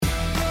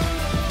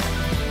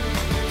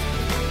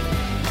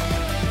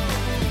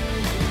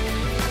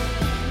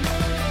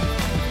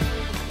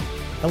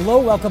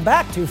Hello, welcome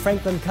back to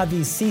Franklin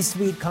Covey's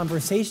C-Suite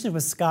Conversations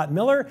with Scott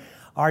Miller,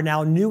 our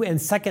now new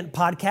and second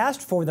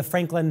podcast for the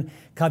Franklin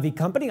Covey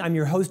Company. I'm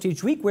your host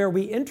each week where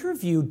we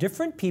interview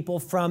different people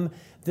from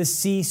the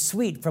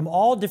C-Suite, from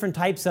all different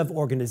types of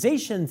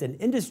organizations and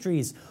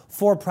industries,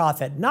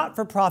 for-profit,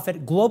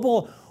 not-for-profit,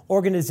 global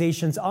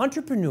organizations,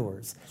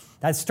 entrepreneurs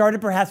that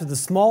started perhaps with a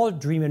small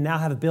dream and now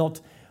have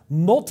built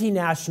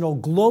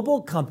multinational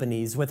global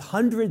companies with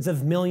hundreds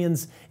of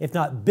millions, if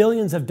not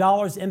billions of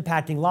dollars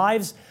impacting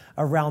lives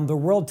around the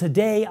world.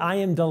 Today, I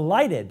am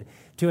delighted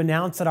to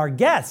announce that our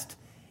guest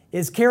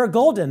is Kara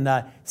Goldin,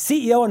 the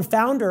CEO and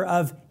founder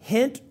of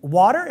Hint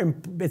Water.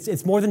 And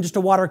it's more than just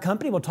a water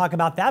company. We'll talk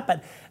about that,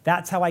 but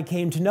that's how I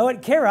came to know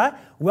it. Kara,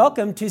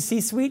 welcome to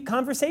C-Suite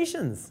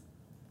Conversations.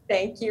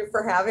 Thank you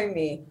for having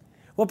me.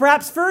 Well,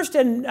 perhaps first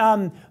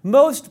and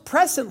most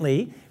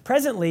presently,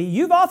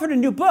 you've authored a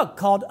new book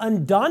called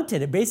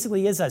Undaunted. It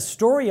basically is a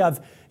story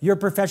of your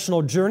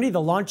professional journey, the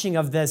launching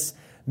of this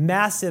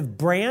massive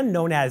brand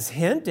known as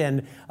Hint.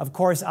 And of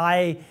course,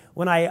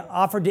 when I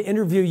offered to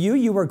interview you,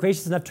 you were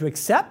gracious enough to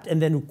accept.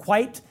 And then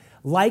quite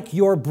like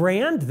your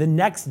brand, the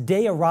next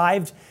day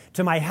arrived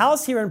to my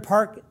house here in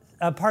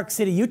Park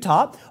City,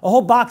 Utah, a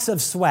whole box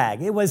of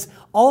swag. It was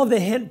all of the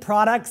Hint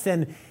products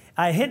and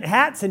Hint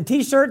hats and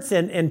t-shirts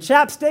and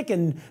chapstick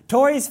and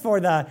toys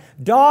for the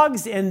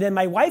dogs. And then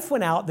my wife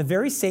went out the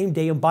very same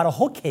day and bought a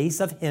whole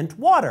case of Hint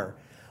water.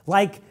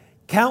 Like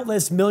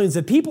countless millions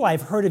of people,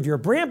 I've heard of your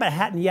brand, but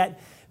hadn't yet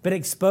been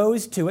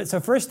exposed to it. So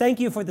first, thank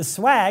you for the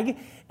swag.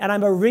 And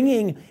I'm a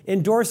ringing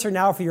endorser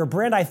now for your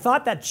brand. I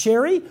thought that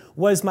cherry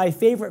was my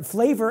favorite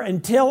flavor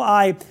until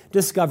I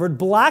discovered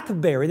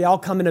blackberry. They all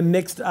come in a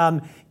mixed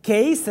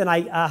case, and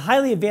I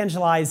highly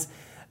evangelize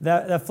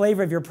the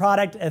flavor of your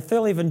product. I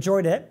thoroughly have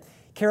enjoyed it.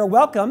 Kara,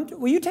 welcome.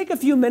 Will you take a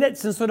few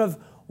minutes and sort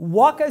of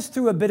walk us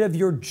through a bit of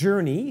your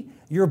journey?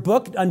 Your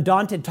book,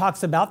 Undaunted,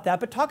 talks about that,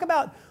 but talk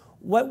about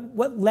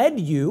what led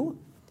you,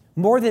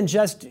 more than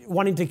just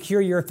wanting to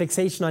cure your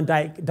fixation on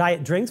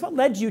diet drinks, what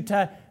led you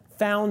to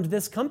found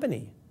this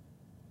company?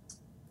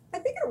 I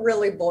think it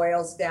really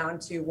boils down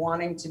to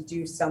wanting to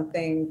do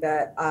something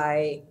that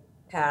I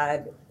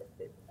had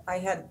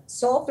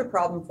solved a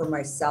problem for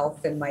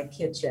myself in my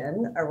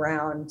kitchen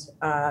around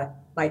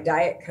my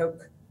Diet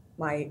Coke,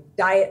 my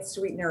diet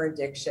sweetener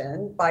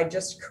addiction, by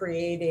just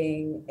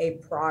creating a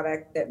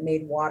product that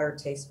made water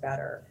taste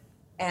better.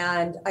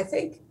 And I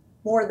think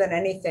more than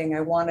anything,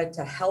 I wanted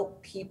to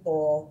help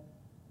people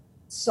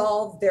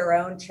solve their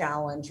own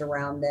challenge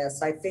around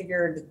this. I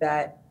figured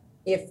that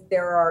if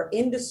there are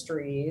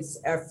industries,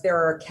 if there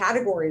are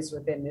categories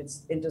within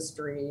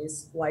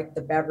industries like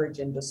the beverage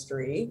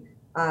industry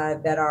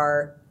that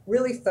are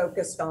really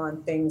focused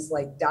on things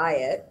like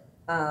diet,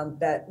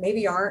 that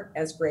maybe aren't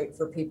as great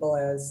for people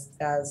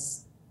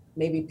as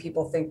maybe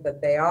people think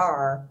that they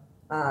are,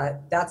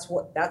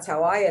 that's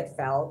how I had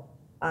felt,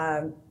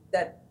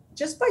 that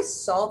just by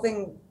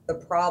solving the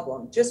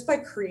problem, just by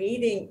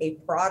creating a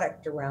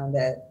product around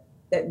it,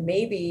 that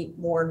maybe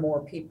more and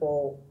more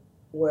people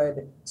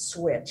would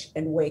switch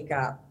and wake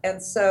up.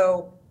 And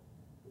so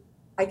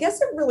I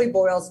guess it really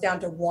boils down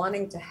to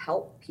wanting to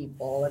help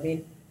people. I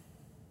mean,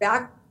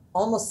 back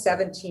almost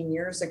 17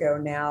 years ago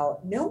now,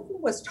 no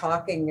one was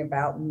talking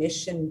about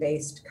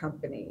mission-based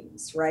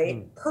companies,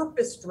 right?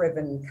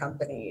 Purpose-driven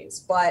companies.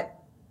 But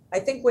I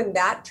think when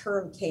that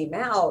term came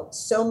out,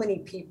 so many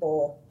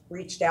people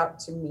reached out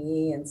to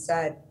me and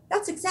said,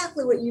 that's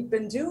exactly what you've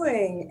been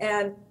doing.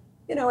 And,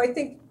 I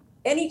think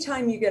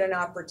anytime you get an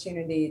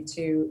opportunity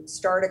to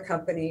start a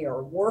company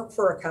or work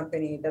for a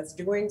company that's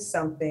doing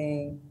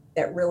something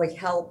that really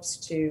helps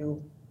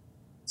to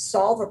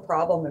solve a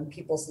problem in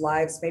people's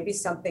lives, maybe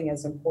something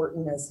as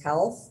important as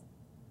health,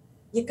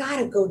 you got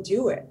to go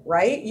do it,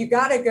 right? You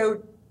got to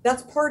go.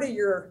 That's part of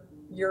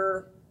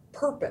your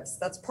purpose.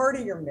 That's part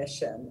of your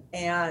mission.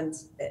 And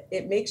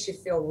it makes you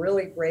feel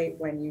really great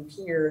when you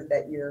hear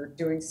that you're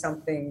doing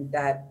something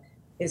that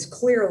is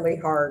clearly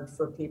hard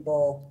for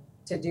people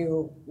to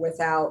do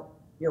without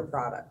your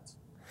product.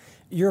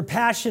 Your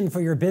passion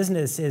for your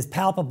business is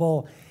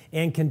palpable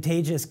and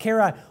contagious.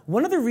 Kara,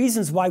 one of the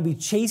reasons why we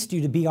chased you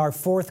to be our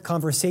fourth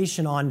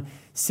conversation on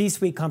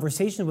C-Suite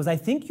Conversation was I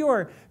think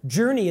your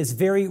journey is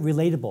very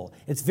relatable.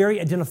 It's very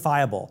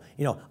identifiable.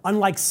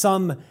 Unlike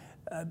some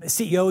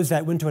CEOs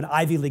that went to an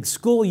Ivy League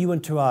school, you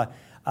went to a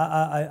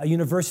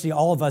university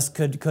all of us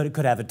could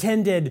have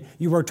attended.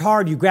 You worked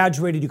hard, you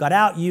graduated, you got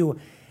out, you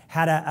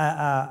had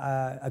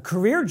a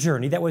career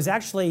journey that was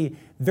actually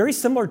very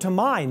similar to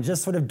mine,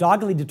 just sort of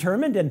doggedly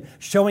determined and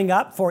showing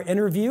up for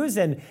interviews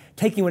and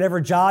taking whatever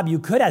job you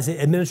could as an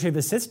administrative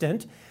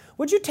assistant.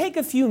 Would you take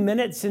a few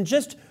minutes and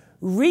just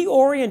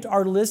reorient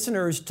our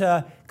listeners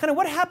to kind of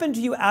what happened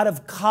to you out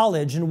of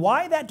college and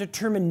why that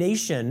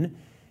determination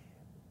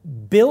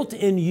built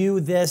in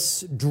you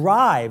this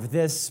drive,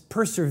 this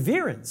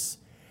perseverance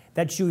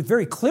that you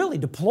very clearly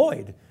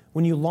deployed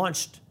when you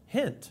launched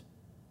Hint?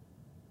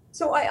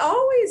 So I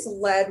always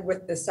led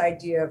with this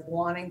idea of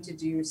wanting to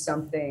do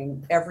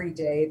something every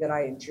day that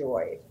I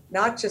enjoyed,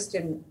 not just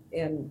in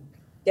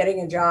getting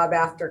a job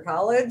after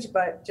college,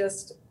 but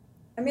just,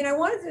 I mean, I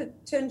wanted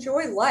to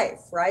enjoy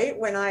life, right?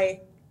 When I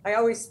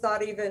always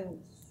thought even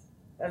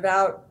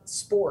about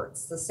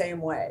sports the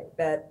same way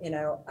that,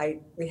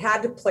 we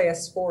had to play a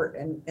sport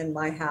in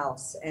my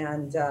house.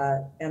 And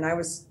I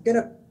was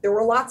there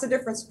were lots of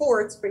different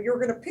sports, but you were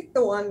going to pick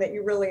the one that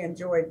you really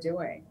enjoyed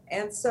doing.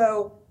 And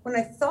so when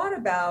I thought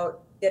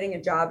about getting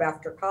a job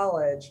after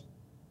college,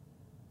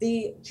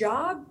 the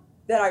job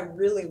that I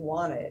really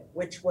wanted,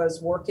 which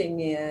was working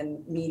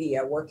in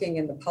media, working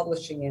in the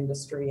publishing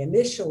industry,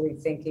 initially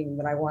thinking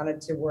that I wanted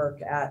to work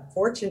at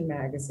Fortune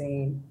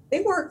magazine,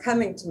 they weren't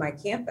coming to my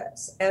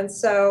campus. And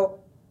so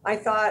I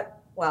thought,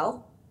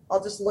 well,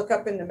 I'll just look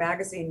up in the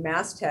magazine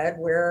masthead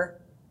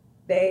where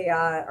they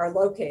are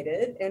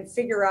located and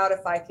figure out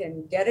if I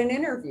can get an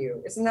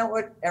interview. Isn't that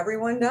what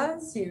everyone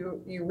does?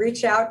 You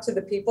reach out to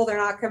the people, they're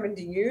not coming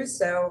to you,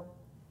 so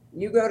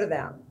you go to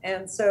them.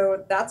 And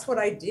so that's what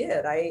I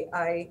did.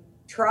 I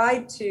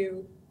tried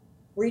to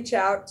reach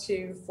out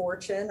to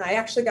Fortune. I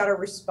actually got a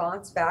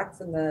response back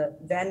from the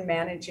then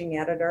managing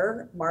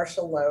editor,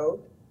 Marshall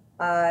Loeb,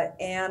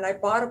 and I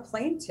bought a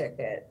plane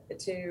ticket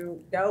to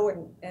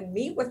go and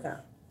meet with them.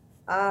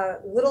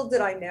 Little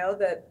did I know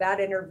that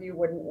interview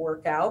wouldn't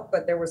work out,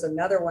 but there was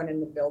another one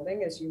in the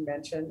building, as you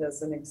mentioned,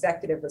 as an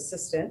executive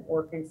assistant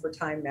working for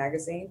Time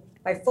magazine.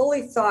 I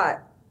fully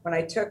thought when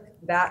I took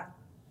that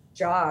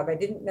job, I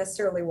didn't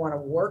necessarily want to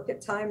work at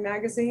Time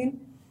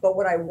magazine, but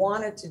what I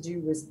wanted to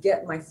do was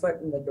get my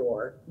foot in the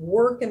door,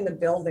 work in the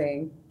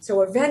building,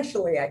 so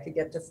eventually I could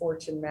get to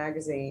Fortune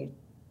magazine.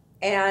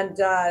 And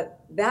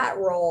that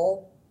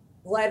role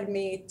led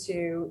me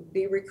to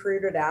be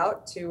recruited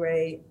out to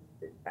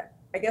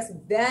I guess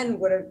then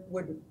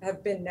would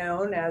have been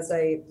known as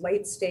a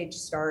late stage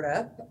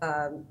startup,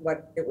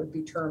 what it would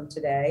be termed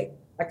today,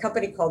 a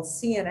company called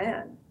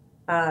CNN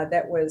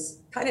that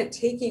was kind of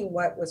taking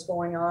what was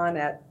going on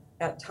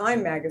at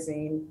Time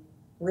magazine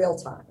real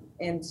time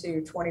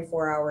into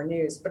 24-hour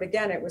news. But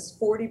again, it was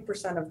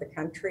 40% of the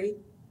country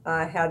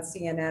had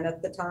CNN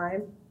at the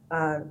time.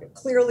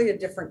 Clearly a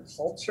different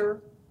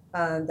culture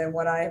than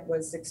what I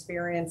was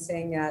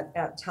experiencing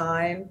at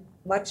Time,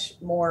 much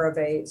more of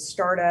a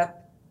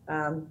startup,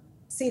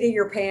 seat of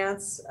your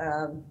pants,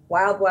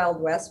 wild,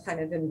 wild west kind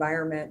of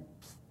environment.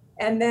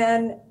 And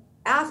then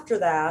after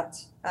that,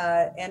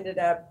 ended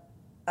up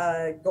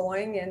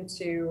going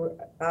into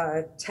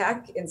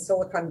tech in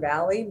Silicon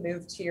Valley,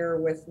 moved here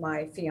with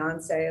my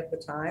fiance at the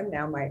time,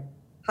 now my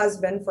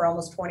husband for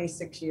almost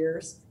 26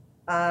 years.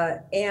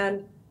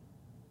 And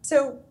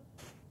so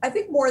I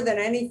think more than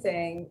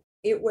anything,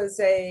 it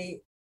was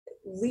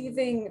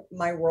leaving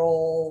my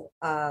role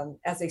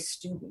as a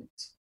student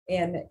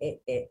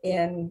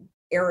in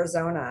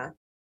Arizona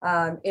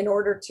in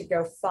order to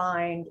go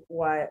find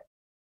what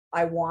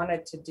I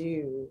wanted to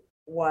do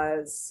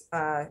was,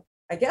 I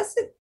guess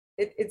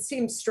it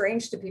seems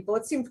strange to people.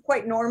 It seemed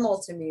quite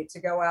normal to me to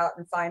go out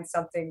and find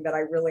something that I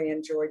really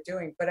enjoyed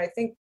doing. But I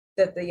think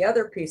that the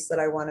other piece that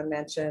I want to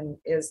mention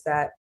is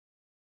that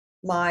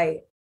my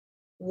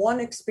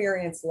one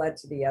experience led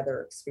to the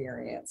other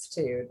experience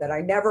too, that I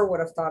never would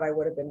have thought I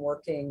would have been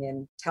working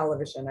in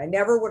television. I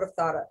never would have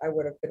thought I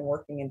would have been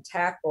working in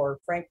tech or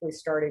frankly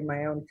starting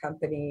my own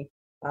company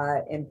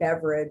in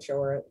beverage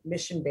or a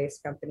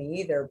mission-based company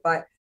either.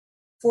 But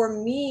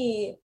for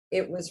me,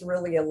 it was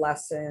really a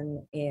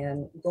lesson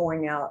in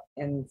going out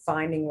and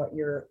finding what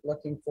you're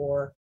looking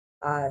for,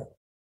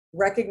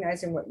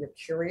 recognizing what you're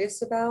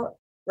curious about,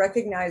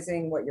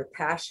 recognizing what you're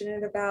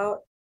passionate about.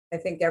 I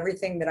think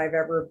everything that I've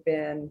ever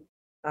been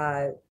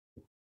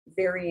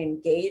very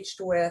engaged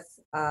with,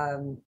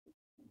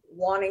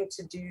 wanting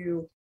to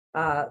do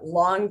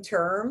long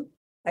term,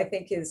 I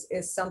think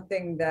is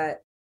something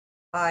that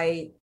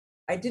I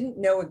didn't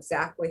know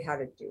exactly how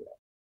to do it.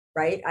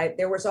 Right?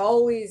 There was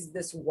always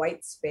this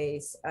white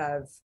space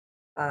of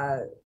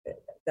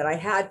that I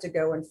had to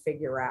go and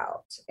figure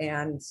out,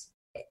 and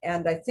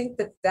I think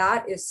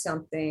that is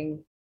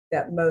something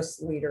that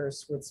most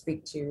leaders would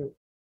speak to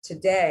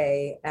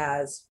today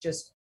as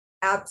just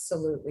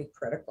absolutely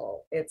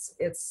critical.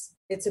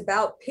 It's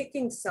about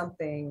picking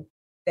something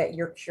that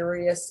you're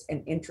curious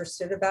and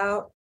interested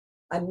about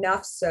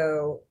enough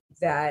so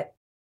that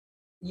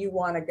you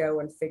want to go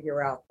and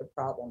figure out the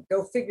problem,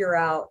 go figure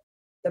out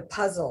the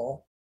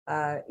puzzle,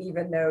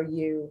 even though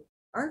you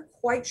aren't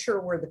quite sure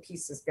where the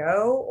pieces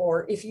go,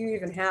 or if you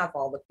even have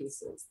all the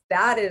pieces.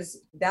 That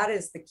is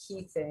the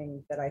key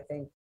thing that I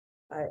think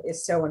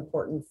is so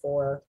important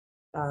for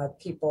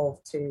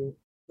people to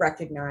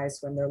recognize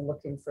when they're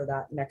looking for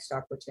that next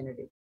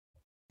opportunity.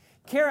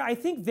 Kara, I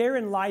think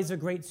therein lies a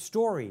great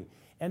story,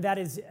 and that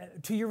is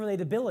to your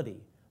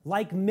relatability.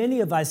 Like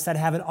many of us that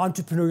have an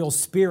entrepreneurial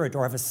spirit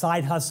or have a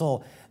side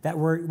hustle that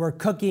we're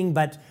cooking,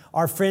 but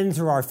our friends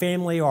or our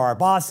family or our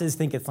bosses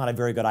think it's not a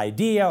very good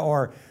idea,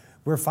 or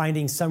we're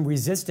finding some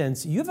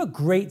resistance, you have a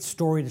great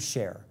story to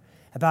share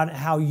about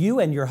how you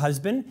and your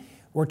husband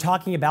were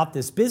talking about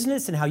this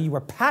business and how you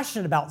were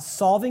passionate about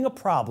solving a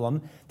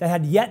problem that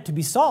had yet to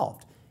be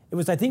solved. It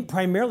was, I think,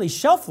 primarily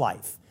shelf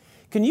life.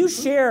 Can you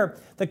share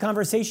the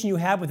conversation you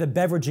had with a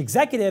beverage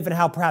executive and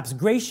how perhaps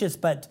gracious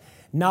but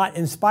not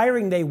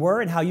inspiring they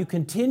were, and how you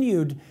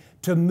continued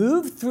to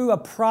move through a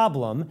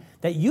problem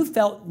that you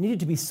felt needed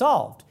to be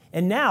solved.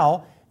 And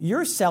now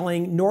you're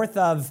selling north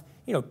of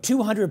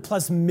 200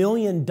 plus $1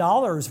 million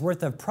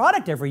worth of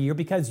product every year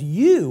because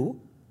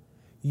you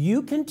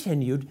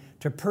continued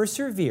to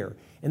persevere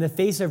in the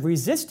face of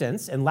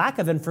resistance and lack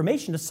of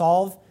information to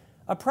solve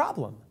a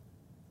problem.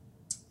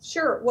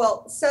 Sure.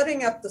 Well,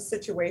 setting up the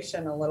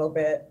situation a little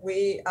bit,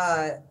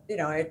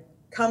 I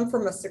come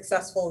from a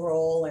successful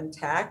role in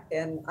tech,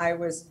 and I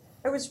was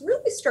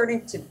really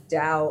starting to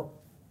doubt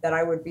that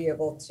I would be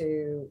able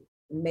to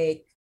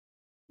make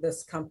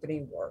this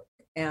company work.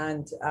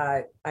 And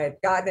I had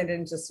gotten it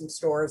into some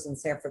stores in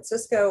San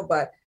Francisco,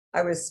 but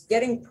I was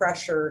getting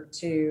pressure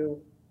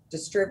to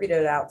distribute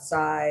it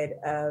outside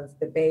of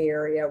the Bay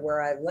Area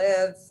where I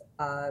live,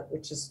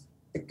 which is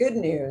the good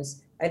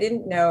news. I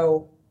didn't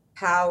know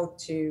how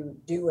to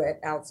do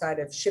it outside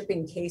of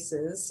shipping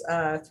cases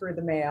through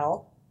the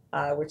mail,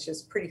 which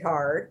is pretty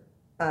hard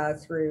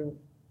through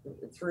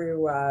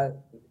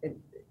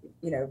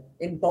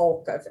in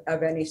bulk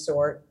of any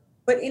sort.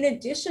 But in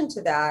addition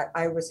to that,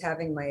 I was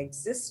having my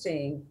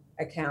existing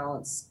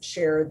accounts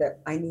share that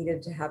I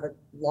needed to have a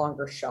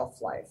longer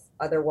shelf life.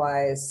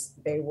 Otherwise,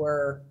 they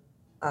were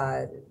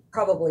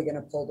probably going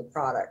to pull the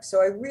product.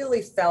 So I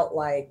really felt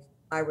like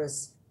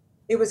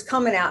it was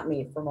coming at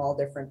me from all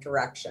different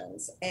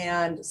directions.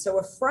 And so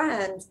a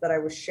friend that I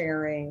was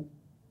sharing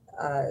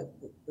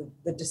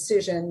the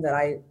decision that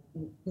I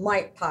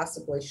might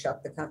possibly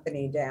shut the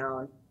company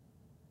down,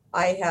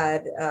 I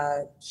had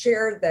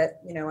shared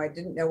that, I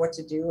didn't know what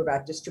to do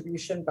about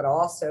distribution, but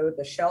also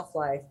the shelf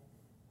life.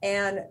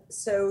 And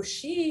so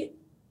she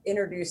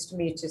introduced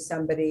me to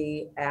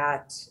somebody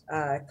at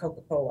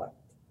Coca-Cola,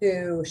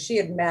 who she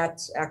had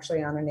met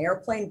actually on an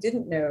airplane,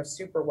 didn't know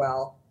super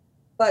well,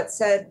 but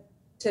said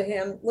to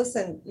him,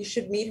 listen, you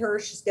should meet her.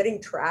 She's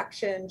getting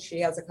traction.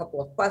 She has a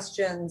couple of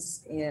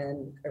questions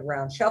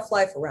around shelf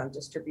life, around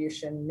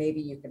distribution.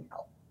 Maybe you can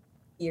help.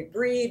 He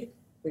agreed.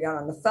 We got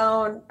on the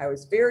phone. I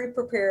was very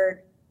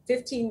prepared.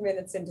 15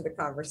 minutes into the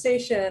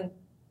conversation,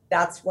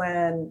 that's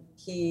when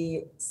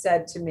he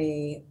said to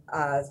me,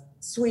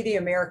 sweetie,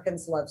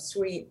 Americans love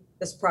sweet.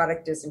 This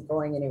product isn't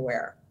going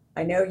anywhere.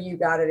 I know you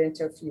got it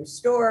into a few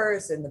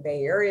stores in the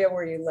Bay Area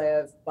where you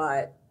live,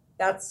 but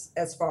that's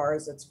as far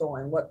as it's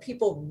going. What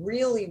people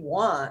really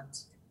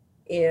want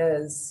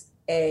is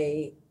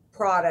a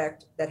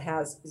product that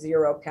has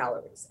 0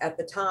 calories. At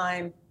the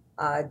time,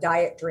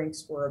 diet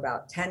drinks were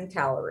about 10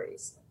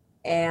 calories.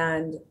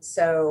 And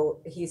so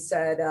he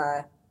said,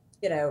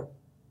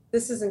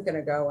 this isn't going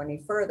to go any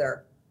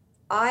further.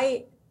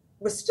 I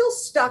was still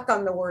stuck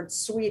on the word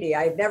sweetie.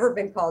 I had never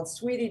been called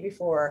sweetie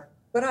before,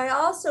 but I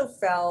also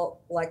felt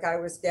like I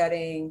was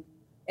getting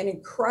an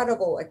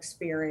incredible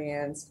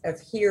experience of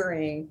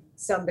hearing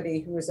somebody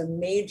who was a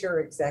major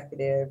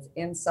executive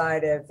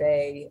inside of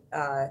a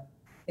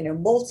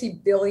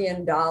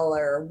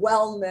multi-billion-dollar,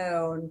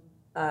 well-known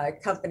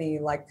company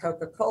like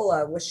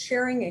Coca-Cola was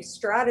sharing a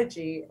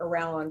strategy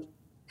around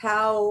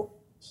how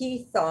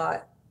he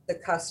thought the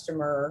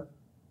customer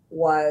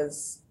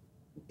was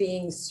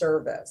being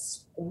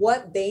serviced,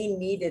 what they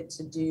needed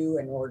to do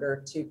in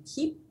order to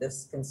keep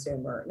this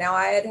consumer. Now,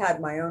 I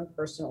had my own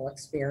personal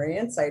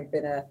experience. I'd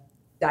been a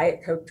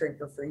Diet Coke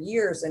drinker for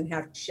years and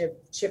have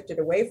shifted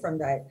away from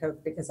Diet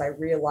Coke because I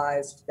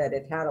realized that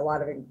it had a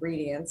lot of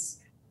ingredients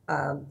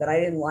that I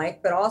didn't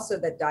like, but also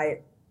that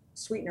diet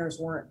sweeteners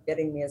weren't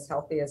getting me as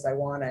healthy as I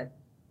wanted.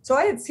 So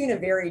I had seen a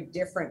very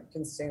different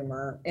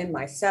consumer in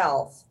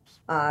myself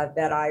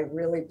that I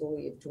really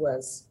believed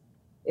was,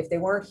 if they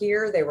weren't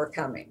here, they were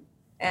coming.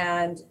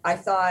 And I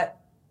thought,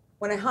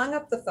 when I hung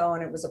up the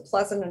phone, it was a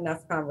pleasant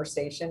enough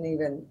conversation,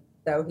 even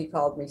though he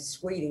called me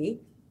sweetie.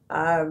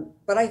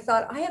 But I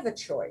thought, I have a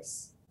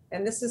choice.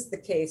 And this is the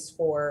case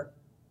for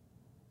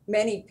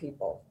many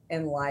people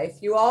in life.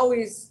 You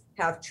always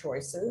have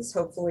choices.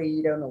 Hopefully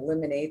you don't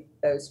eliminate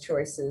those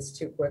choices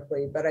too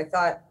quickly. But I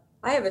thought,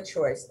 I have a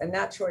choice. And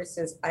that choice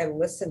is I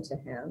listened to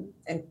him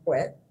and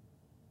quit.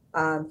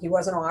 He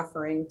wasn't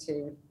offering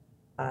to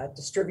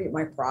distribute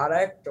my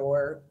product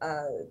or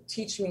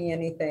teach me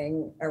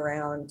anything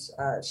around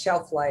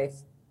shelf life.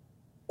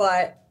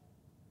 But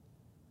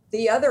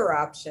the other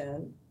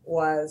option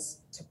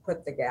was to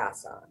put the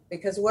gas on,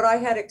 because what I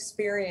had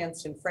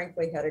experienced, and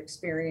frankly had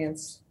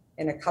experienced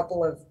in a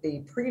couple of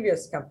the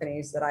previous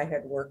companies that I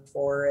had worked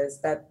for,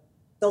 is that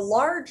the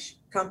large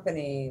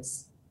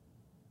companies,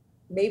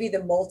 maybe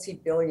the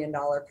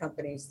multi-billion-dollar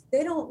companies,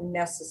 they don't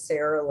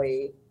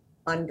necessarily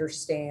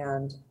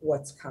understand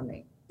what's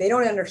coming. They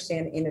don't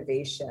understand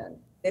innovation.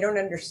 They don't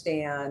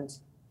understand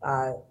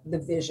the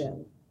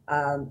vision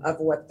of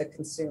what the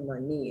consumer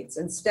needs.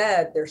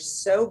 Instead, they're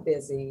so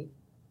busy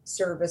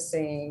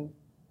servicing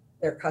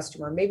their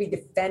customer, maybe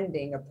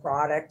defending a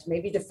product,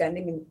 maybe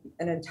defending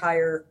an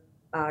entire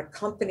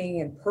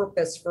company and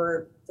purpose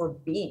for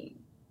being.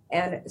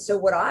 And so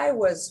what I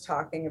was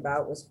talking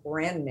about was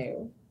brand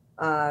new.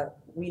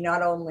 We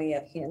not only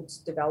at Hint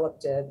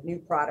developed a new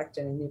product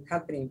and a new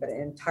company, but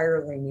an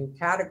entirely new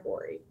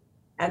category.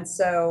 And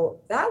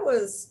so that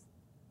was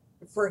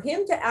for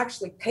him to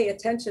actually pay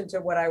attention to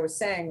what I was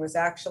saying was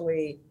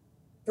actually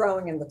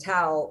throwing in the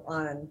towel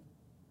on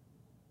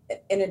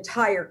an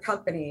entire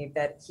company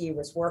that he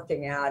was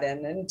working at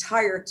and an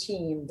entire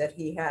team that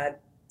he had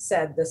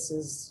said, this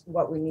is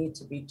what we need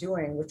to be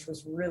doing, which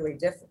was really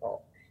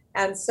difficult.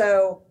 And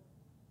so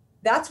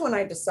that's when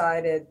I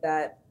decided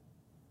that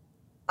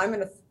I'm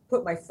going to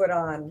put my foot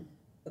on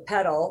the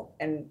pedal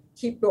and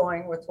keep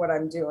going with what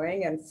I'm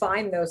doing and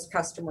find those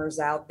customers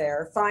out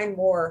there, find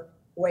more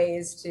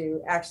ways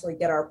to actually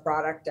get our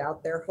product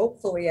out there.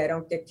 Hopefully I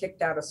don't get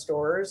kicked out of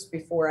stores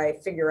before I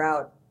figure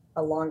out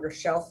a longer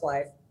shelf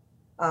life.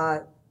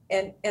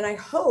 And I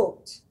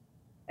hoped,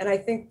 and I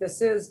think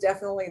this is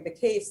definitely the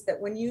case, that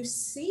when you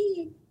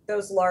see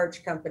those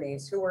large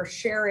companies who are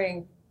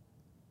sharing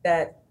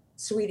that,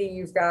 sweetie,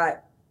 you've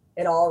got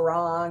it all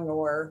wrong,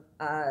 or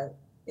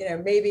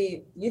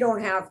maybe you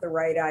don't have the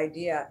right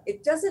idea,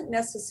 it doesn't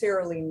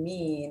necessarily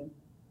mean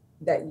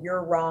that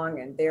you're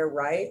wrong and they're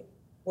right.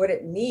 What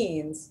it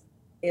means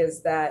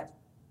is that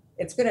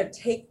it's going to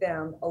take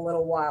them a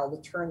little while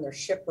to turn their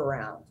ship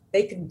around.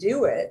 They can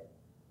do it,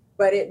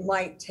 but it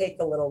might take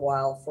a little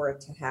while for it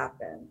to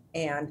happen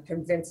and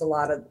convince a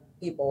lot of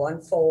people,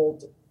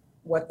 unfold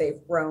what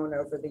they've grown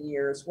over the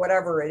years,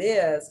 whatever it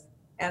is.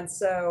 And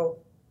so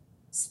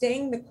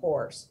staying the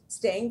course,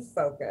 staying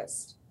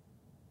focused,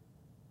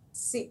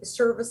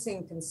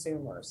 servicing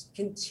consumers,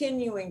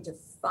 continuing to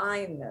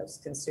find those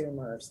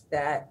consumers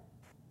that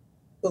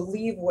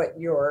believe what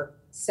you're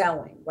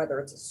selling, whether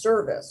it's a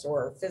service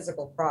or a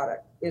physical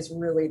product, is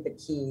really the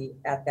key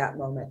at that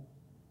moment.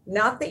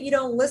 Not that you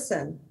don't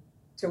listen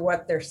to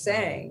what they're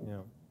saying,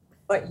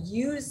 but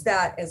use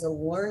that as a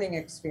learning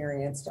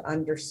experience to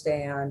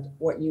understand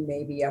what you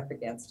may be up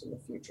against in the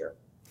future.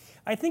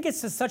 I think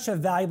it's such a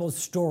valuable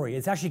story.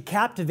 It's actually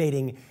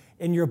captivating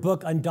in your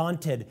book,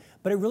 Undaunted,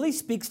 but it really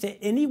speaks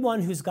to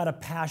anyone who's got a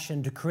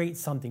passion to create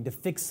something, to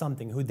fix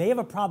something, who they have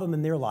a problem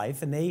in their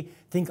life and they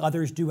think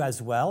others do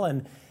as well,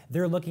 and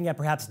they're looking at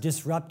perhaps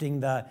disrupting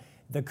the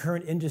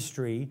current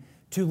industry,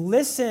 to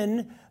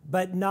listen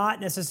but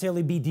not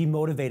necessarily be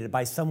demotivated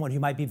by someone who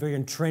might be very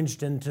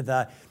entrenched into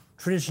the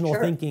traditional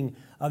thinking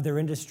of their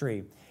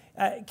industry.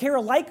 Kara,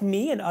 like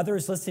me and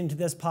others listening to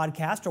this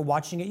podcast or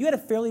watching it, you had a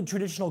fairly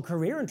traditional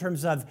career in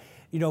terms of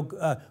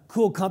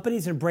cool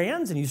companies and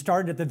brands, and you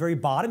started at the very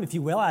bottom, if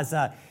you will, as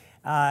a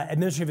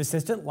administrative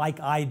assistant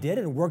like I did,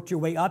 and worked your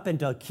way up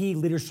into key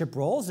leadership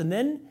roles, and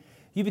then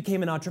you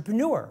became an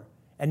entrepreneur.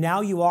 And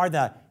now you are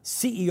the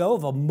CEO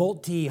of a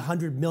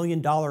multi-$100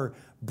 million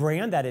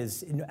brand that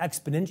is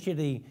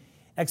exponentiating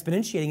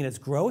in its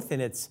growth and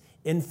its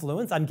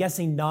influence. I'm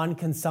guessing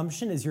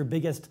non-consumption is your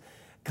biggest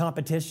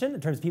competition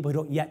in terms of people who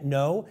don't yet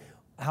know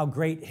how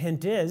great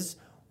Hint is.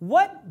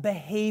 What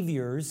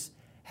behaviors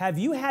have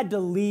you had to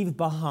leave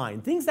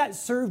behind? Things that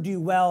served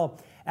you well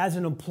as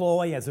an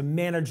employee, as a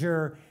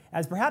manager,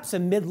 as perhaps a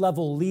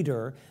mid-level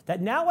leader, that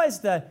now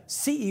as the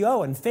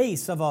CEO and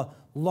face of a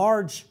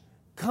large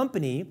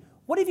company,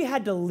 what have you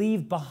had to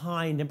leave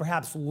behind and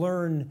perhaps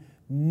learn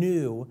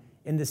new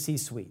in the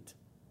C-suite?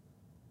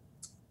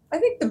 I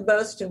think the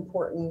most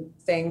important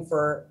thing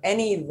for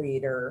any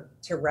leader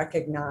to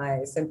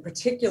recognize, and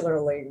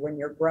particularly when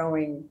you're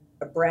growing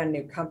a brand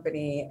new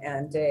company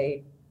and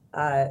a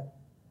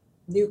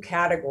new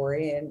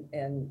category,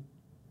 in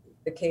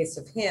the case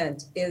of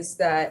Hint, is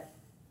that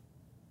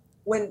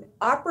when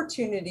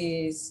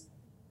opportunities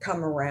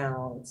come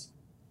around,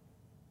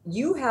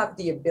 you have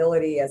the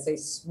ability as a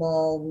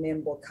small,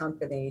 nimble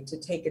company to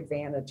take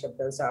advantage of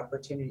those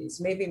opportunities,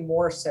 maybe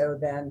more so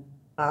than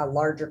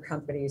larger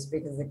companies,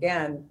 because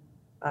again,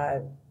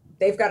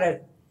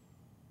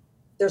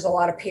 there's a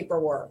lot of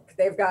paperwork.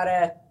 They've got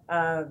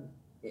to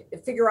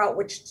figure out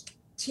which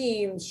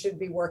teams should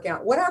be working on.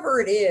 Whatever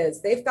it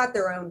is, they've got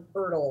their own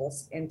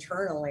hurdles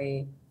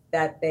internally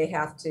that they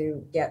have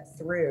to get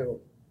through.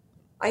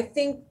 I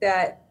think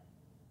that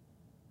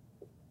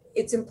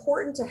it's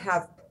important to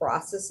have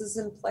processes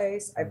in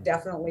place. I've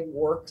definitely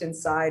worked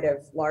inside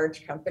of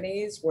large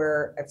companies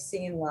where I've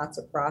seen lots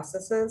of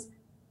processes,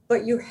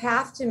 but you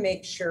have to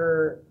make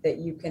sure that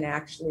you can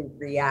actually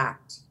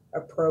react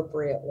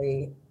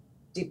appropriately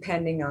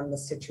depending on the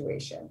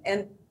situation.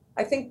 And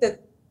I think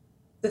that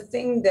the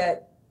thing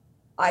that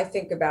I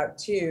think about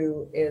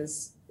too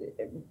is,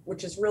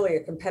 which is really a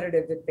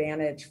competitive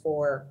advantage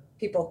for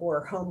people who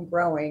are home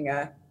growing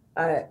a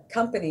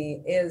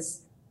company,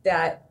 is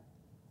that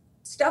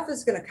stuff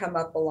is going to come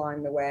up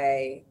along the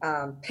way.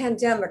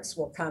 Pandemics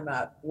will come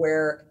up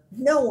where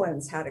no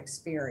one's had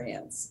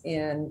experience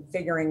in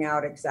figuring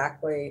out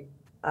exactly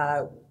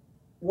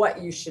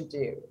what you should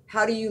do.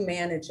 How do you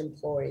manage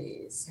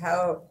employees?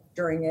 How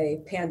during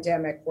a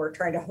pandemic we're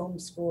trying to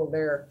homeschool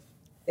their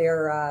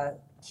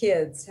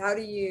kids? How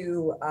do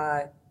you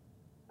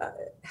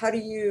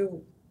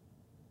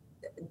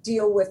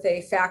deal with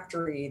a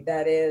factory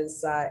that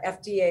is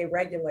FDA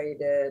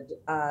regulated,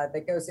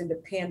 that goes into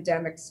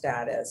pandemic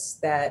status,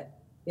 that,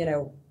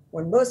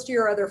 when most of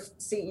your other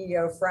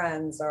CEO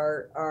friends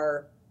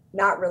are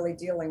not really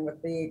dealing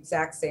with the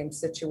exact same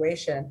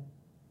situation?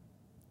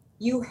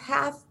 You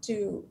have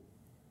to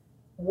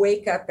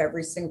wake up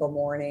every single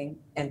morning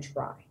and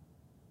try.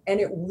 And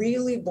it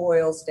really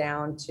boils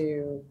down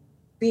to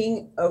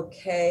being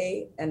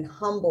okay and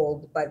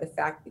humbled by the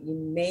fact that you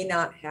may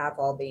not have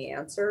all the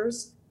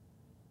answers.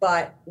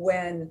 But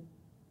when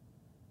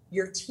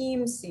your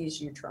team sees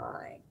you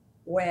trying,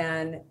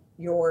 when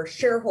your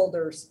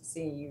shareholders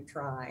see you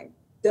trying,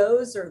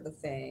 those are the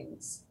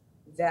things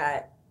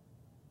that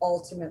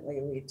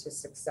ultimately lead to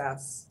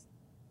success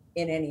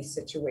in any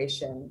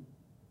situation,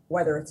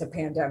 whether it's a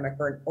pandemic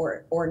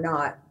or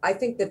not. I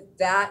think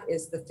that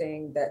is the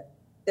thing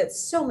that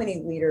so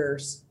many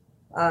leaders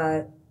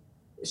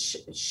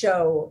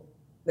show,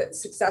 that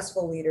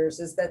successful leaders,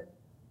 is that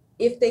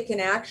if they can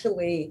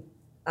actually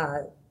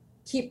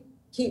keep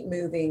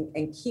moving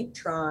and keep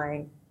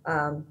trying,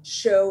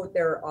 show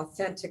their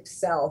authentic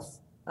self,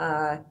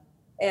 and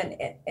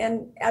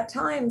at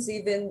times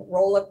even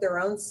roll up their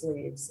own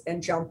sleeves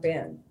and jump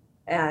in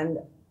and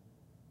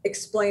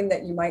explain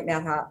that you might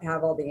not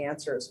have all the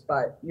answers,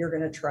 but you're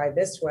going to try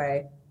this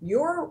way.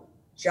 Your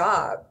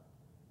job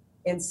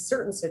in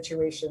certain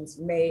situations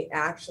may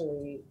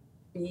actually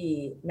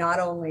be not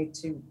only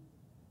to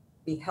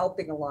be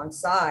helping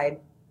alongside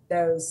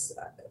those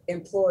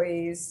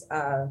employees,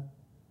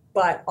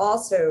 but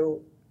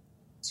also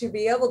to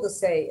be able to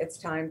say it's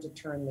time to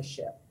turn the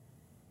ship,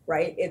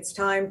 right? It's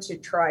time to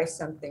try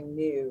something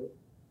new,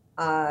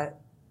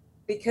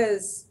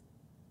 because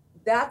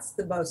that's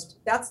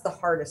the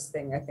hardest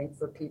thing, I think,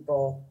 for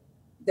people,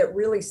 that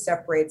really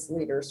separates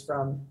leaders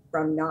from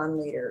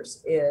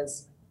non-leaders,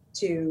 is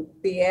to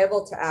be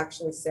able to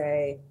actually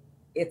say,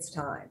 it's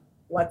time,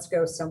 let's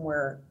go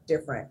somewhere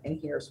different, and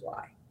here's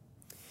why.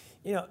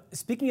 You know,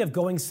 speaking of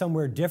going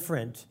somewhere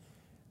different,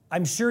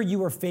 I'm sure you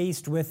were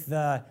faced with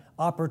the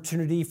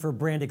opportunity for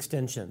brand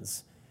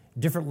extensions,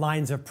 different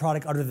lines of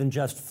product other than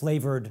just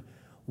flavored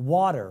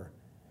water.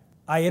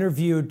 I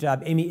interviewed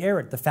Amy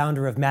Errett, the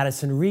founder of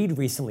Madison Reed,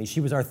 recently. She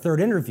was our third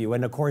interview,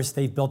 and of course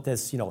they've built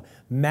this,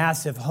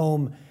 massive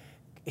home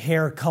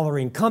hair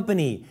coloring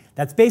company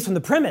that's based on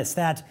the premise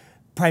that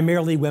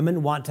primarily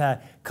women want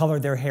to color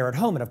their hair at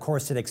home, and of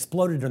course it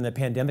exploded during the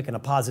pandemic in a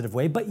positive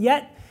way. But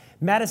yet,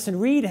 Madison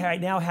Reed right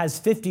now has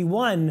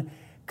 51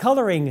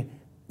 coloring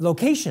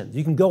locations.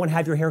 You can go and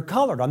have your hair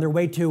colored, on their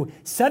way to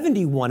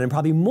 71 and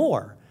probably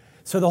more.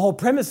 So the whole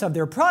premise of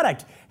their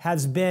product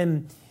has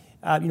been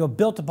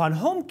built upon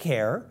home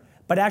care,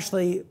 but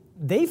actually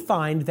they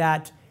find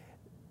that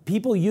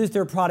people use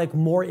their product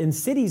more in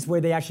cities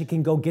where they actually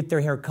can go get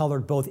their hair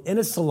colored both in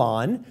a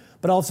salon,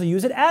 but also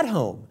use it at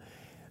home.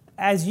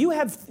 As you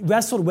have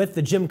wrestled with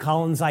the Jim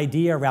Collins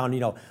idea around,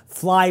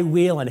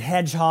 flywheel and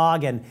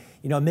hedgehog and,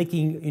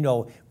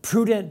 making,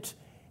 prudent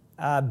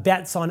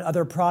bets on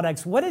other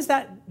products, what has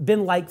that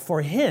been like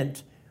for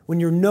Hint, when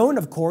you're known,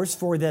 of course,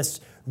 for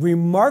this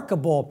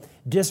remarkable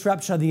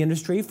disruption of the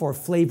industry for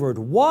flavored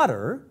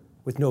water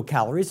with no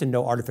calories and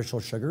no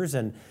artificial sugars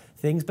and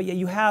things, but yet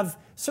you have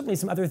certainly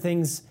some other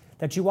things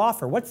that you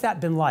offer. What's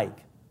that been like?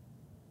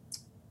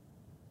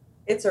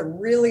 It's a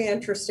really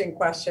interesting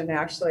question,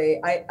 actually.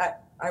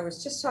 I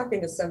was just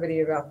talking to somebody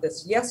about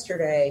this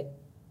yesterday.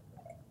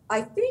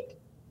 I think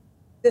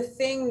the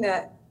thing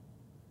that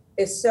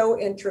is so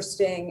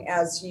interesting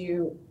as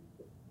you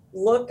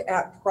look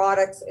at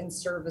products and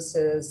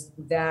services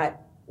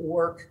that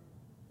work,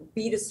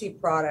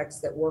 B2C products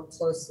that work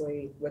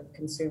closely with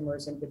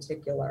consumers in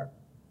particular,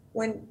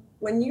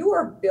 when you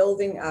are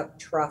building up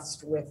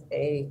trust with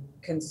a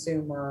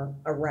consumer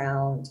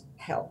around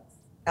health,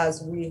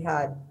 as we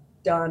had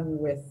done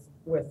with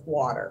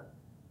water,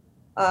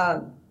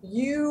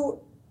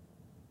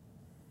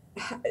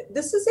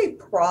 this is a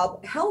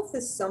problem. Health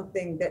is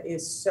something that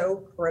is so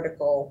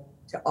critical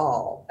to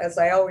all. As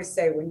I always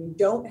say, when you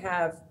don't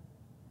have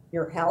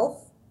your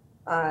health,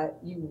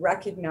 you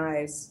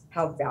recognize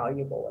how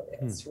valuable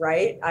it is,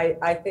 right?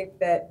 I think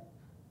that,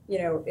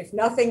 if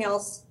nothing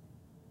else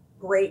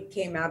great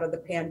came out of the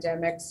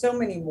pandemic, so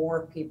many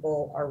more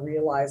people are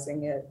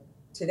realizing it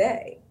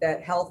today,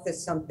 that health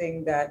is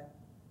something that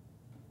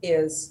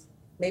is,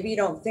 maybe you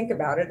don't think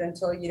about it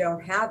until you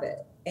don't have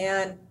it.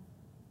 And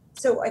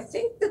so I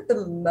think that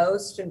the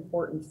most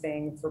important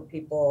thing for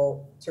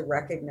people to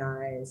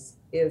recognize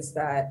is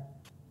that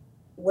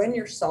when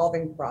you're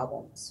solving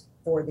problems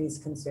for these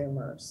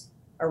consumers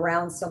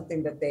around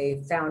something that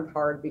they found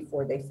hard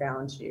before they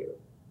found you,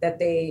 that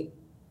they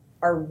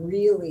are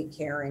really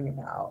caring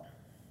about,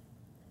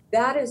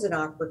 that is an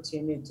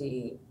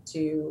opportunity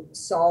to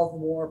solve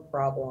more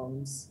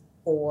problems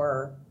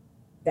for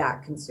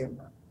that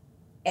consumer.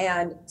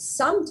 And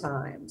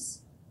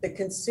sometimes the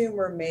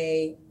consumer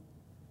may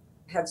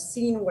have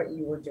seen what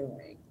you were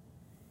doing,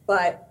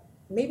 but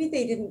maybe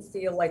they didn't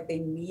feel like they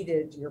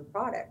needed your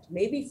product.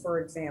 Maybe, for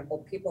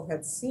example, people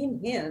had seen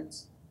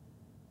Hint,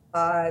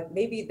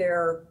 maybe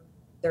their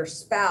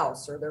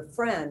spouse or their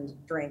friend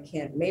drank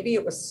Hint. Maybe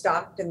it was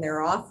stocked in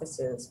their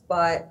offices,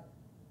 but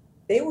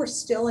they were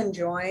still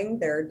enjoying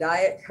their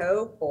Diet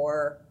Coke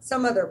or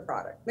some other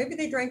product. Maybe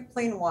they drank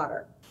plain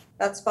water.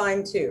 That's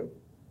fine too.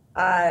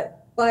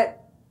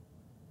 But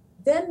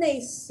then they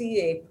see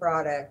a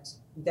product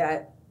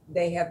that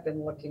they have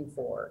been looking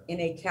for, in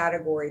a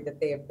category that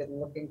they have been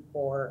looking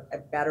for a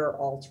better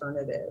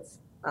alternative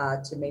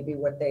to maybe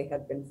what they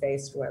had been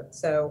faced with.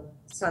 So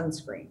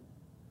sunscreen.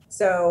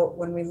 So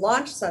when we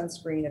launched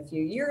sunscreen a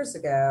few years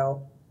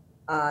ago,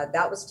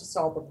 that was to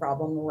solve a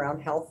problem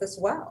around health as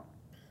well.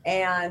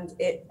 And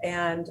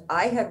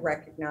I had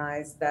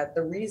recognized that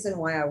the reason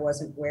why I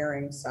wasn't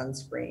wearing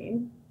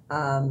sunscreen,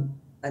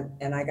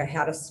 and I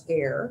had a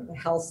scare, a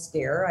health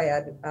scare.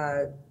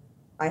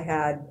 I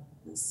had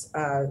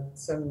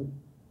some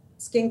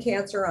skin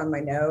cancer on my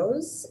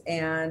nose,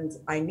 and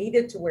I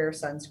needed to wear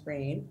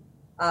sunscreen.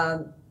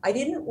 I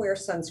didn't wear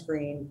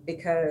sunscreen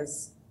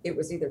because it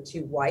was either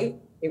too white,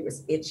 it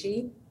was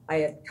itchy. I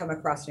had come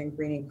across an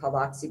ingredient called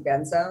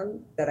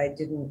oxybenzone that I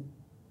didn't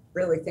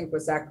really think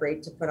was that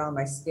great to put on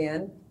my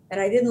skin. And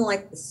I didn't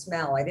like the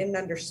smell. I didn't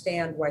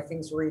understand why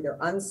things were either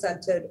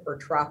unscented or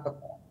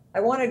tropical. I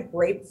wanted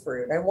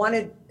grapefruit. I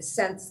wanted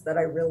scents that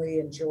I really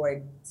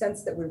enjoyed,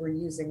 scents that we were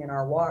using in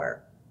our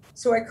water.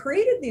 So I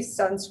created these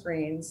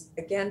sunscreens,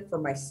 again, for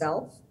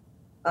myself.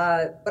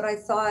 But I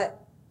thought,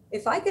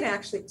 if I can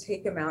actually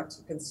take them out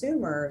to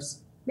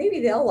consumers,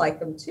 maybe they'll like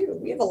them too.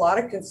 We have a lot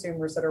of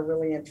consumers that are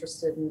really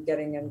interested in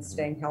getting and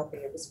staying healthy.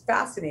 It was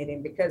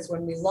fascinating because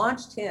when we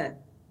launched Hint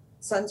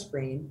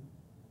sunscreen,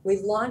 we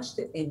launched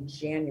it in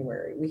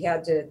January. We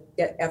had to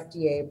get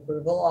FDA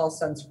approval. All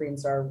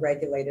sunscreens are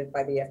regulated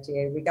by the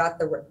FDA. We got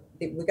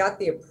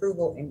the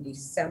approval in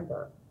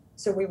December.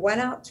 So we went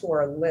out to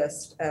our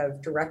list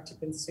of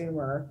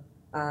direct-to-consumer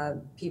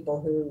people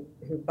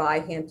who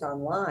buy Hint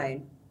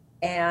online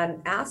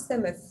and asked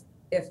them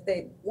if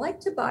they'd like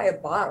to buy a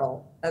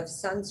bottle of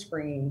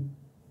sunscreen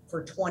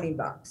for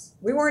 $20.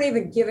 We weren't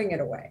even giving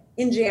it away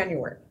in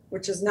January,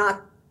 which is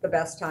not the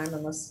best time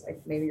unless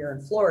maybe you're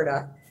in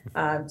Florida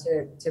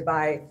to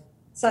buy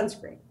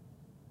sunscreen.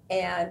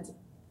 And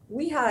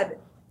we had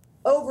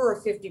over a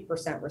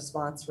 50%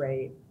 response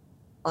rate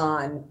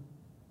on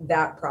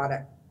that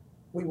product.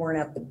 We weren't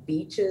at the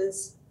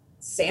beaches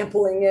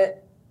sampling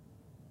it.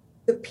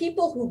 The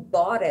people who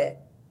bought it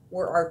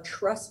were our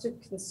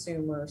trusted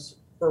consumers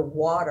for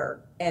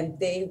water, and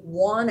they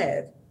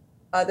wanted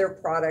other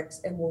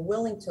products and were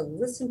willing to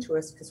listen to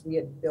us because we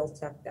had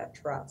built up that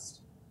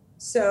trust.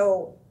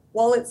 So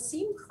while it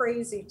seemed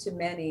crazy to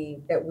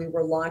many that we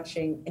were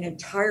launching an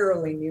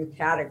entirely new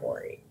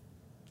category,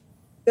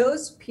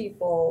 those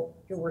people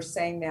who were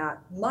saying that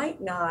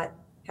might not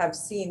have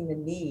seen the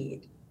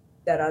need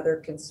that other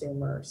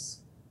consumers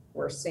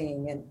were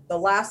seeing. And the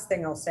last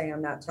thing I'll say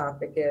on that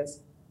topic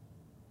is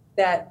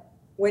that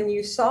when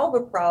you solve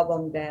a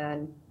problem,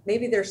 then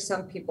maybe there's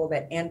some people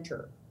that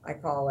enter, I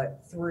call it,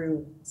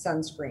 through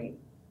sunscreen.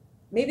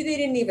 Maybe they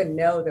didn't even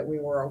know that we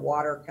were a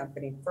water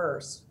company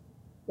first.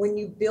 When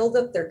you build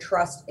up their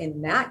trust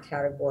in that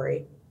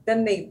category,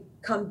 then they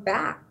come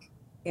back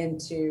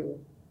into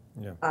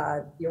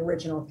the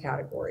original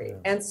category. Yeah.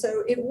 And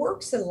so it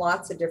works in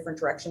lots of different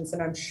directions.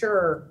 And I'm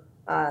sure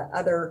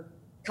other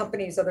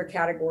companies, other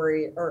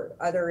category or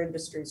other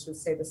industries would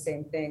say the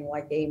same thing,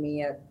 like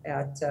Amy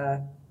at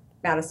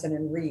Madison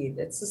and Reed.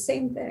 It's the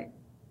same thing.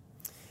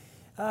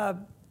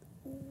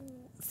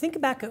 Think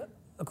back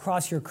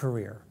across your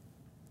career,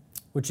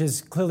 which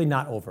is clearly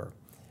not over.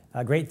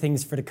 Great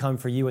things to come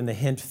for you and the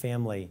Hint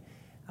family.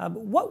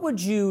 What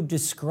would you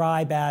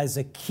describe as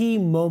a key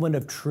moment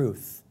of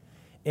truth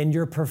in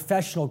your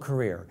professional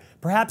career?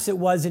 Perhaps it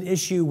was an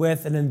issue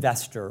with an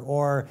investor,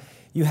 or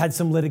you had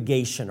some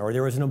litigation, or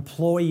there was an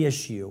employee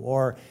issue,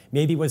 or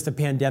maybe it was the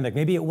pandemic.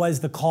 Maybe it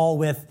was the call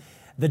with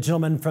the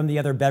gentleman from the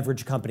other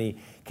beverage company.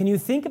 Can you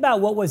think about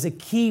what was a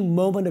key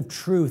moment of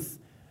truth?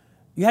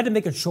 You had to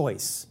make a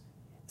choice.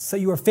 So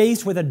you were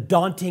faced with a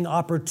daunting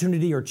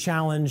opportunity or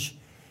challenge.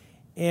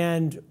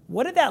 And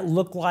what did that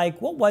look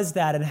like? What was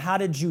that? And how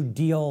did you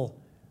deal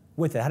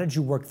with it? How did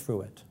you work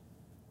through it?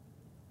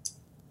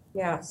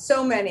 Yeah,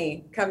 so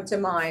many come to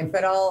mind,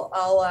 but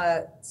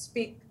I'll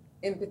speak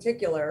in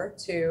particular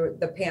to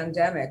the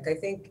pandemic. I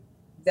think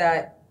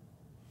that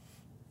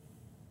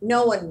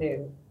no one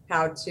knew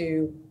how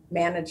to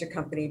manage a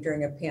company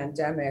during a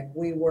pandemic.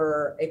 We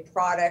were a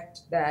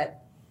product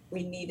that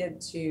we needed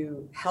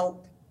to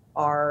help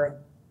our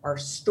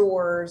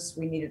stores.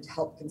 We needed to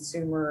help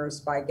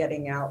consumers by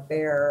getting out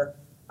there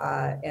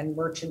and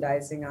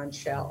merchandising on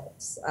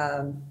shelves.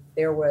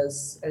 There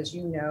was, as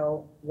you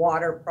know,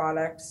 water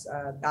products,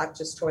 not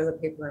just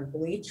toilet paper and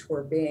bleach,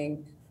 were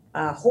being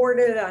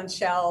hoarded on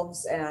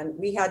shelves, and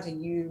we had to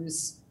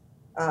use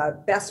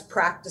best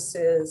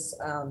practices,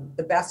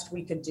 the best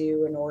we could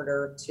do in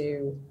order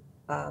to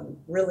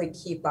really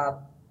keep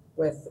up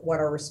with what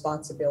our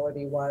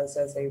responsibility was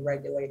as a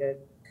regulated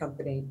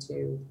company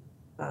to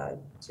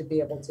be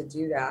able to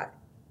do that.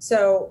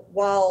 So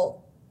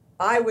while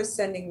I was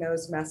sending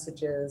those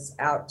messages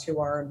out to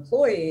our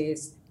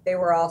employees, they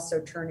were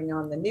also turning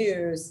on the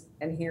news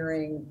and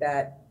hearing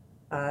that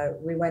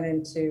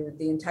the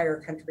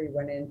entire country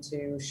went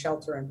into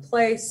shelter in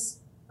place,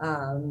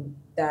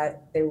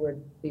 that they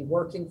would be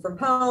working from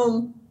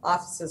home,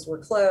 offices were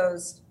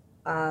closed,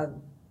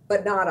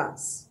 but not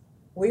us.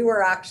 We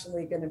were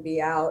actually going to be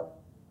out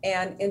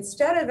And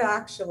instead of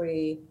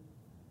actually,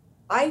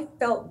 I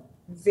felt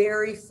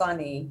very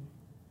funny,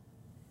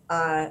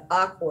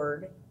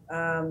 awkward,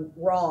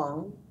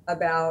 wrong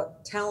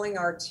about telling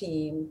our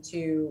team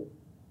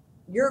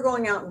you're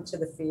going out into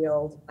the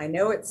field. I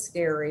know it's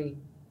scary.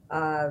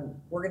 We're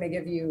going to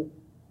give you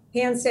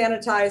hand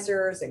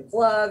sanitizers and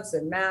gloves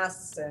and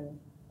masks and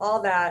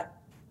all that.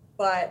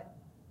 But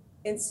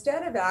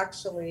instead of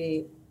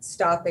actually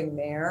stopping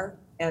there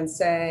and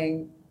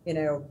saying,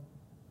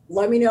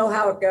 let me know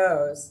how it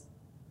goes,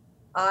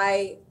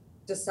 I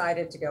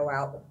decided to go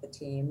out with the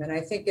team. And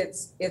I think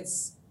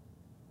it's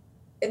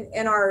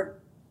in our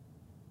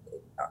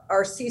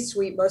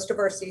C-suite, most of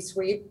our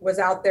C-suite was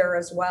out there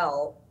as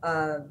well,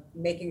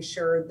 making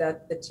sure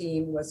that the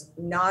team was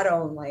not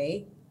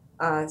only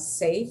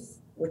safe,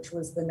 which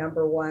was the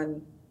number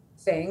one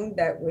thing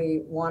that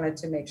we wanted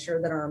to make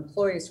sure that our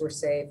employees were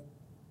safe,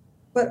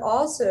 but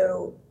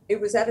also it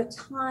was at a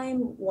time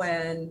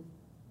when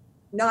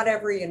not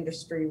every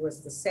industry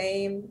was the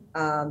same.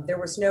 There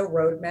was no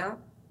roadmap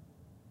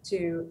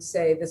to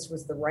say this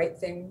was the right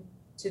thing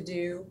to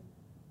do,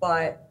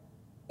 but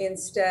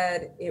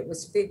instead it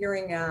was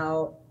figuring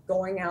out,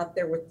 going out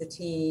there with the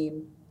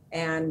team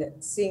and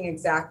seeing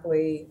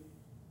exactly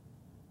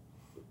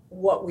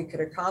what we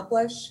could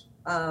accomplish,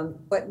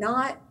 but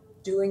not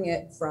doing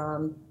it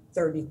from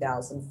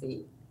 30,000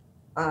 feet.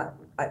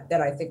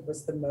 That I think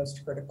was the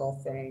most critical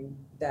thing,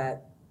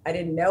 that I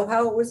didn't know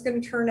how it was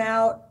going to turn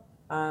out.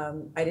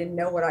 I didn't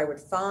know what I would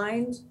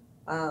find.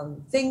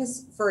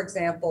 Things, for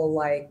example,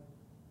 like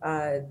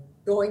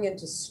going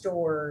into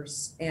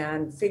stores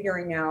and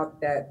figuring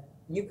out that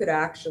you could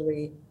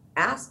actually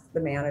ask the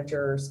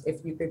managers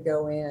if you could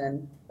go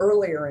in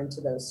earlier into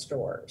those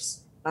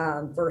stores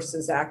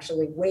versus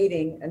actually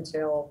waiting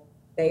until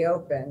they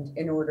opened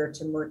in order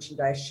to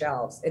merchandise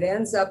shelves. It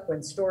ends up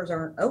when stores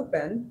aren't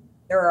open,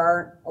 there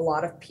aren't a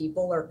lot of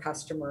people or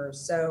customers.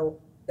 So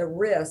the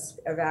risk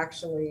of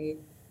actually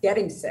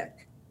getting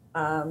sick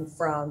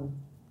from,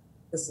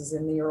 this is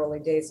in the early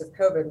days of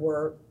COVID,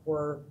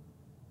 were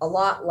a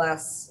lot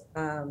less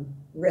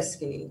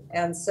risky.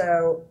 And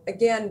so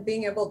again,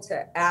 being able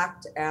to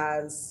act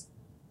as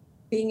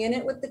being in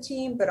it with the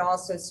team, but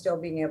also still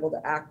being able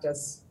to act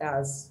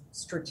as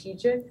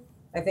strategic.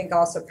 I think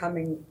also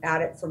coming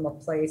at it from a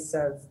place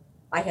of,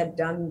 I had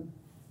done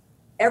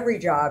every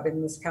job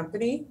in this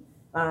company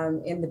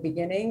in the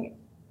beginning,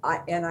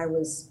 and I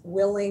was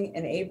willing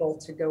and able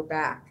to go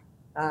back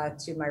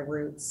to my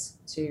roots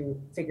to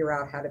figure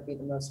out how to be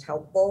the most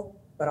helpful,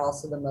 but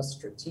also the most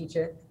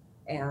strategic,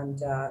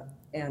 and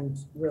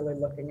really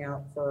looking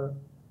out for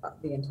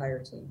the entire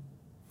team.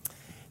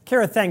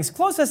 Kara, thanks.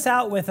 Close us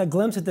out with a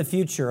glimpse at the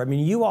future. I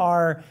mean, you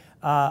are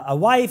a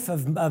wife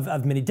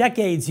of many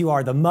decades. You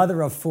are the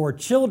mother of 4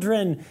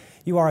 children.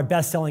 You are a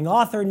best-selling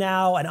author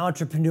now, an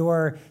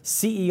entrepreneur,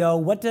 CEO.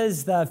 What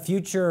does the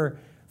future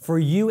for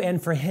you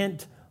and for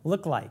Hint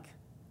look like?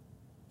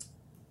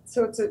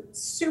 So it's a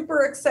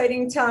super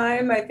exciting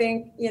time. I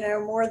think,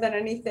 more than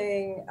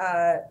anything,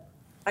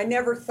 I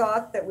never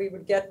thought that we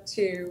would get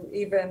to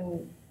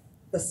even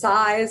the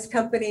size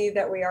company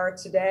that we are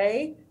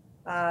today.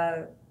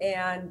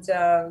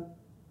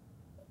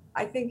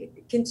 I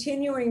think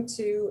continuing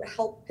to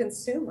help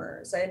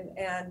consumers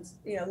and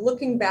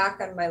looking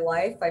back on my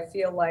life, I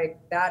feel like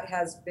that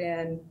has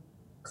been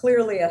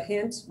clearly a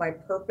hint, my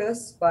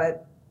purpose.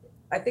 But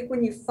I think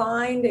when you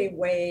find a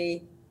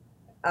way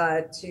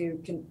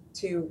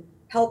to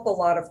help a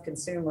lot of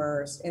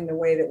consumers in the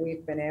way that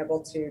we've been able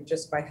to,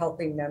 just by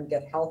helping them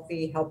get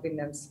healthy, helping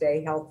them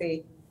stay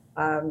healthy,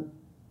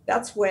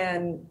 that's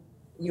when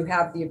you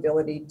have the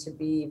ability to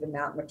be even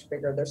that much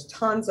bigger. There's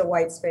tons of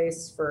white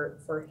space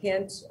for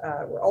Hint.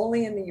 We're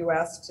only in the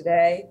US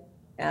today.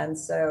 And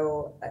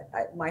so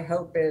my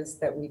hope is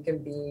that we can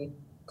be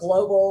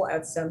global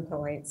at some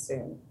point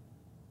soon.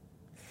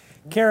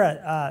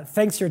 Kara,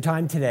 thanks for your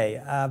time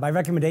today. My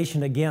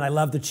recommendation, again, I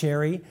love the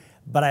cherry,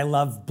 but I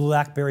love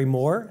blackberry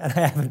more, and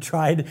I haven't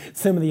tried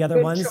some of the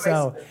other ones. Choice.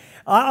 So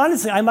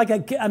honestly, I'm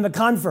a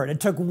convert. It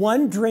took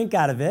one drink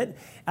out of it.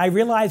 I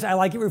realized I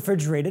like it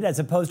refrigerated as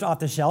opposed to off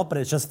the shelf, but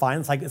it's just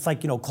fine. It's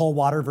like cold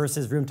water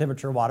versus room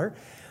temperature water.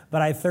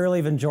 But I thoroughly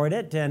have enjoyed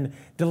it, and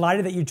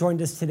delighted that you joined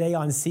us today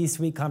on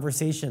C-Suite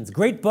Conversations.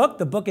 Great book.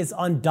 The book is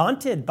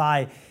Undaunted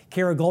by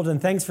Kara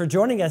Goldin. Thanks for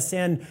joining us,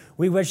 and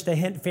we wish the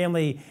Hint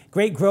family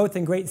great growth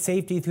and great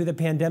safety through the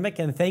pandemic,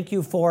 and thank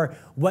you for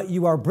what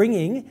you are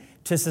bringing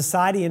to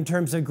society in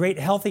terms of great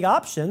healthy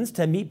options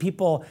to meet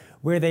people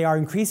where they are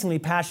increasingly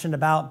passionate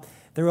about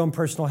their own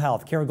personal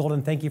health. Kara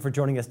Goldin, thank you for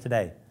joining us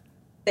today.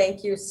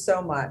 Thank you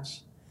so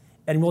much.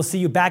 And we'll see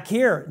you back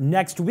here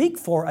next week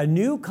for a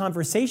new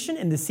conversation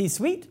in the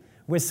C-Suite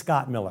with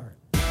Scott Miller.